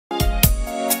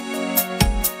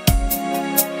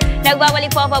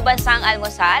Nagbabalik po ang Pambansang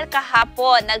Almusal.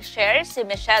 Kahapon, nag-share si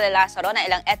Shelly Lazaro ng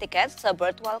ilang etiquette sa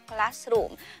virtual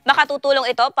classroom. Makatutulong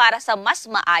ito para sa mas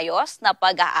maayos na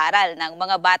pag-aaral ng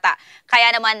mga bata.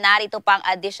 Kaya naman narito pang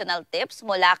additional tips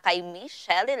mula kay Miss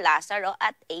Shelly Lazaro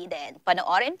at Aiden.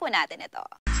 Panoorin po natin ito.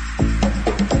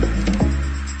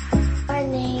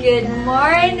 Good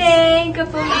morning,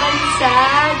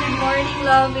 Kapambansang! Good morning,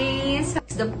 lovies!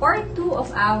 It's the part 2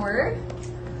 of our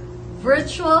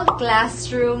virtual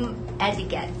classroom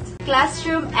etiquette.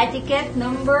 Classroom etiquette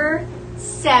number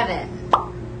 7.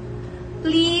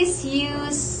 Please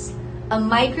use a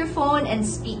microphone and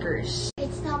speakers.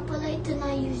 It's not polite to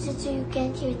not use it so you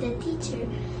can't hear the teacher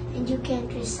and you can't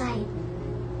recite.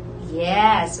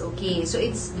 Yes, okay. So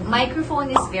microphone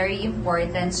is very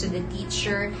important so the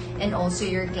teacher and also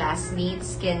your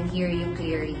classmates can hear you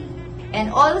clearly. And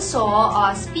also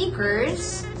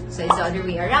speakers, so it's the other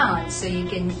way around. So you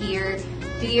can hear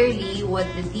clearly what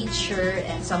the teacher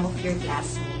and some of your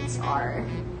classmates are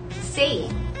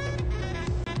saying.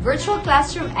 Virtual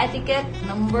classroom etiquette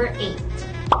number 8.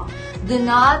 Do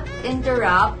not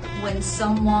interrupt when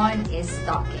someone is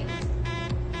talking.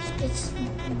 It's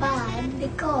bad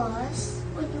because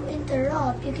when you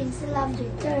interrupt, you can still have your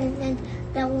turn and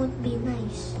that won't be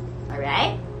nice.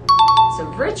 Alright? So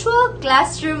virtual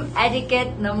classroom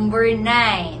etiquette number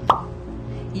 9.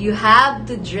 You have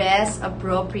to dress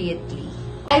appropriately.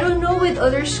 I don't know with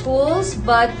other schools,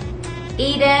 but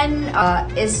Aiden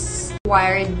is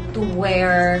required to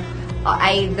wear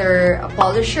either a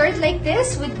polo shirt like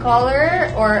this with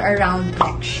collar or a round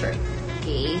neck shirt.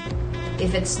 Okay?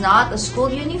 If it's not a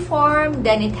school uniform,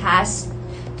 then it has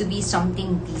to be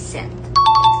something decent.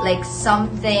 Like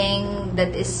something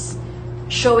that is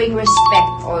showing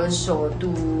respect also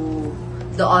to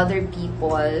the other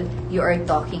people you are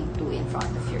talking to in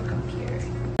front of your computer.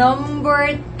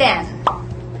 Number 10.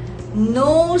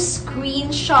 No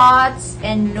screenshots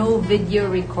and no video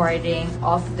recording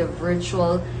of the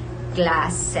virtual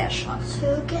class session.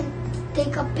 So you can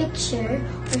take a picture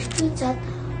or screenshot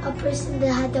a person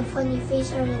that had a funny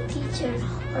face or a teacher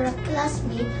or a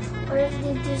classmate or if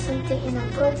they do something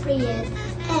inappropriate,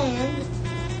 and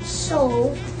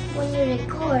so when you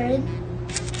record,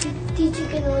 the teacher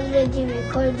can already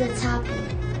record what's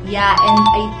happening. Yeah, and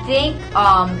I think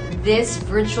this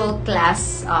virtual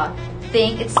class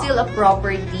thing, it's still a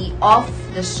property of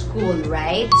the school,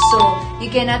 right? So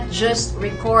you cannot just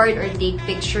record or take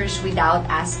pictures without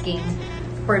asking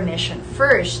permission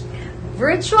first.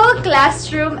 Virtual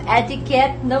classroom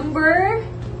etiquette number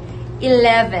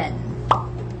 11.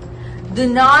 Do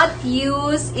not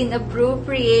use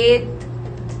inappropriate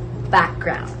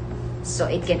background. So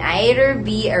it can either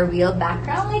be a real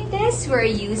background like this. We're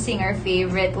using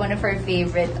one of our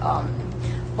favorite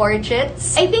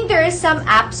portraits. I think there are some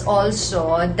apps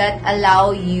also that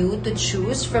allow you to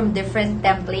choose from different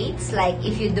templates. Like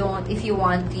if you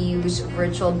want to use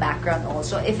virtual background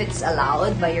also, if it's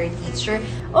allowed by your teacher.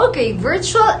 Okay,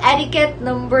 virtual etiquette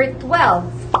number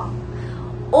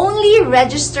 12. Only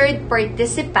registered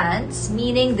participants,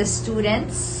 meaning the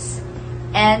students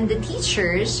and the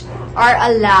teachers, are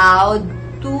allowed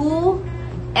to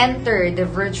enter the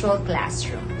virtual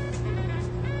classroom.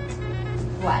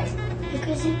 Why?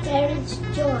 Because if parents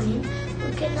join,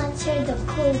 we cannot share the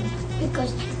code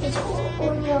because it's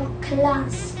only a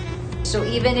class. So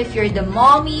even if you're the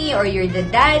mommy or you're the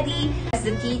daddy, as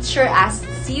the teacher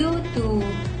asks you to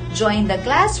join the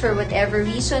class for whatever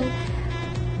reason,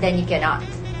 then you cannot.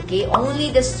 Okay,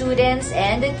 only the students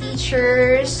and the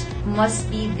teachers must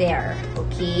be there.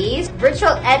 Okay,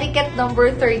 virtual etiquette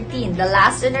number 13, the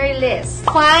last on our list.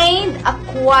 Find a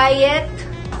quiet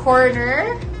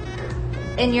corner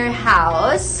in your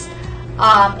house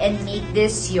and make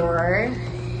this your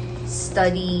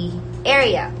study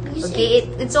area. Okay,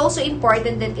 it's also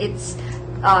important that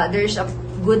there's a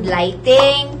good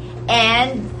lighting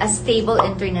and a stable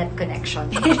internet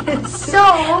connection. So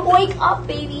wake up,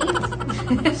 baby.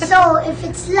 So if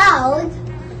it's loud,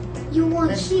 you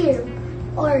won't hear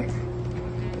or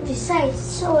recite.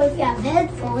 So if you have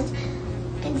headphones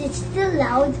and it's still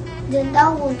loud, then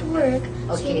that won't work.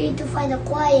 Okay. So you need to find a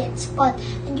quiet spot,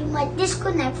 and you might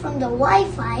disconnect from the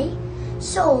Wi-Fi.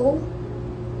 So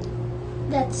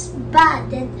that's bad.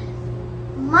 Then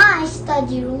my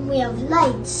study room, we have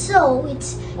lights, so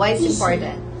it's Why is it easy.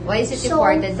 important? Why is it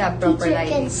important to have proper teacher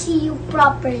lighting? can see you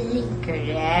properly.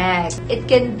 Correct. It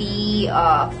can be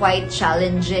quite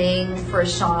challenging for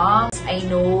some. I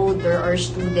know there are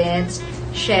students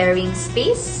sharing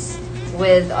space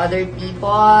with other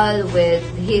people, with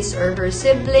his or her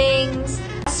siblings.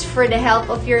 Ask for the help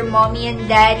of your mommy and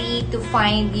daddy to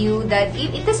find you that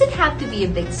it doesn't have to be a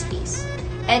big space.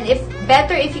 And if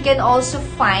you can also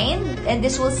find, and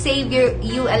this will save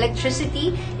you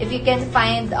electricity, if you can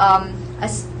find a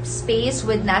space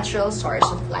with natural source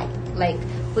of light, like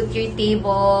put your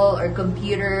table or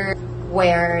computer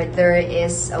where there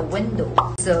is a window,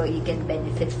 so you can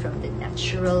benefit from the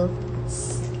natural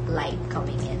light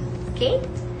coming in. Okay?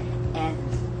 And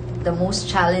the most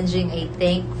challenging, I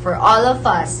think, for all of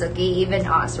us, okay, even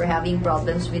us, we're having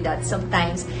problems with that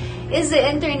sometimes, is the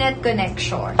internet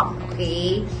connection.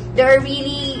 Okay? There are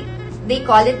really, they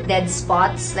call it dead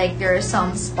spots. Like, there are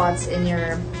some spots in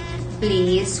your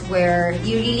place where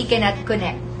you really cannot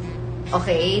connect,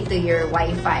 okay, to your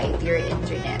Wi-Fi, to your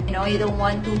internet. You know, you don't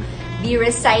want to be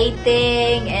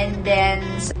reciting and then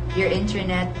your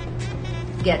internet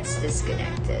gets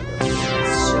disconnected.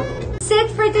 So, that's it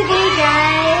for today,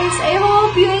 guys. I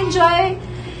hope you enjoy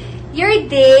your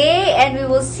day and we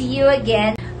will see you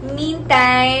again.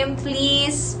 Meantime,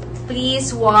 please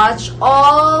watch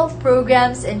all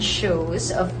programs and shows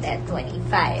of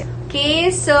Net25. Okay,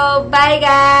 so bye,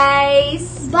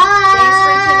 guys. Bye! Thanks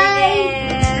for tuning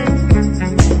in.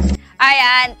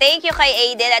 Ayan, thank you kay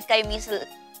Aiden at kay Miss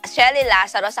Shelly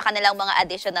Lazaro sa kanilang mga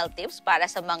additional tips para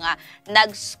sa mga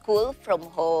nag-school from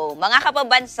home. Mga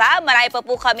kapambansa, marami pa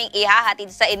po kaming ihahatid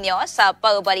sa inyo sa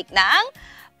pagbalik ng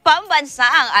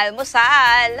Pambansang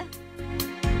Almusal.